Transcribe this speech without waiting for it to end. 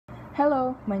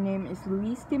Hello, my name is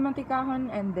Luis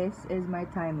Timotikahan and this is my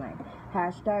timeline.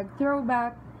 Hashtag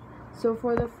throwback. So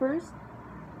for the first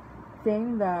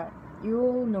thing that you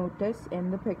will notice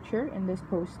in the picture, in this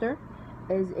poster,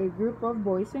 is a group of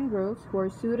boys and girls who are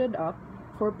suited up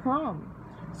for prom.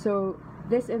 So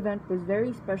this event was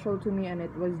very special to me and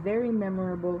it was very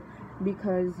memorable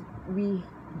because we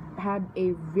had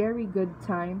a very good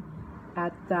time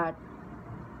at that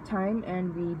time,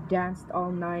 and we danced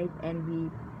all night and we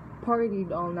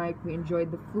partied all night. We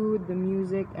enjoyed the food, the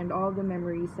music, and all the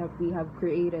memories that we have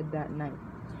created that night.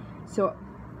 So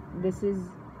this is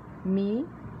me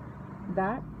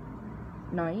that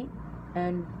night,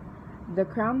 and the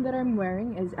crown that I'm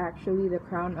wearing is actually the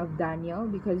crown of Daniel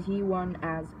because he won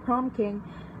as prom king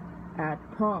at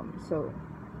prom. So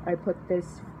I put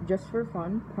this just for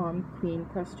fun, prom queen ?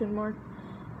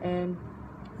 And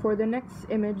for the next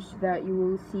image that you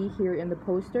will see here in the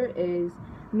poster is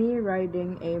me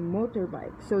riding a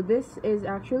motorbike. So this is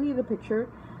actually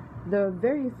the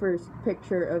very first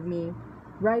picture of me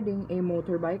riding a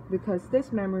motorbike, because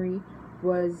this memory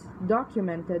was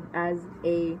documented as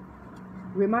a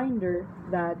reminder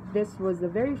that this was the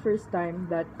very first time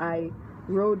that I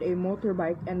rode a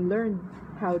motorbike and learned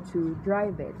how to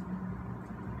drive it.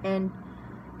 And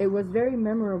it was very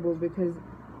memorable because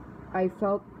I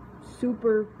felt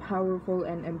super powerful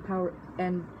and empowered,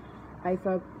 and I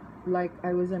felt like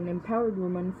I was an empowered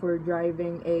woman for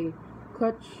driving a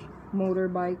clutch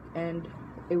motorbike, and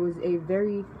it was a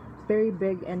very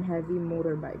big and heavy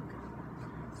motorbike.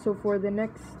 So for the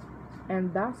next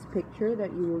and last picture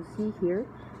that you will see here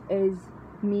is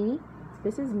me.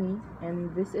 This is me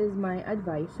and this is my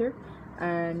advisor,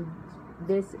 and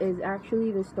this is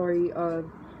actually the story of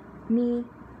me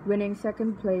winning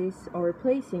second place or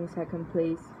placing second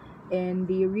place in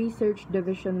the research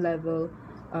division level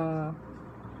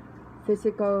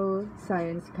physical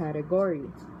science category.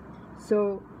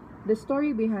 So the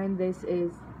story behind this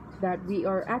is that we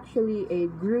are actually a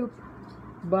group,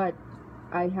 but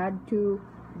I had to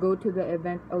go to the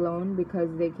event alone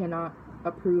because they cannot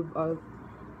approve of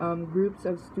groups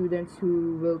of students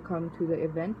who will come to the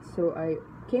event. So I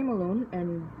came alone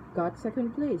and got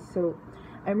second place. So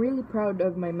I'm really proud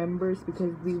of my members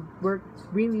because we worked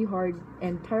really hard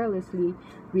and tirelessly.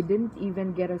 We didn't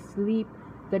even get a sleep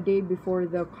the day before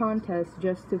the contest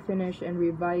just to finish and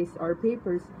revise our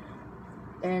papers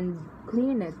and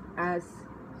clean it as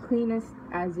cleanest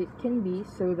as it can be,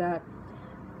 so that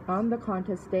on the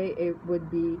contest day it would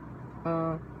be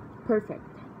perfect.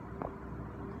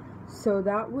 So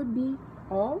that would be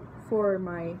all for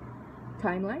my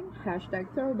timeline, hashtag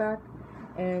throwback.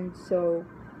 And so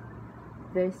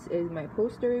this is my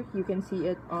poster. You can see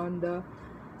it on the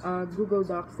Google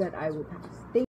Docs that I will pass.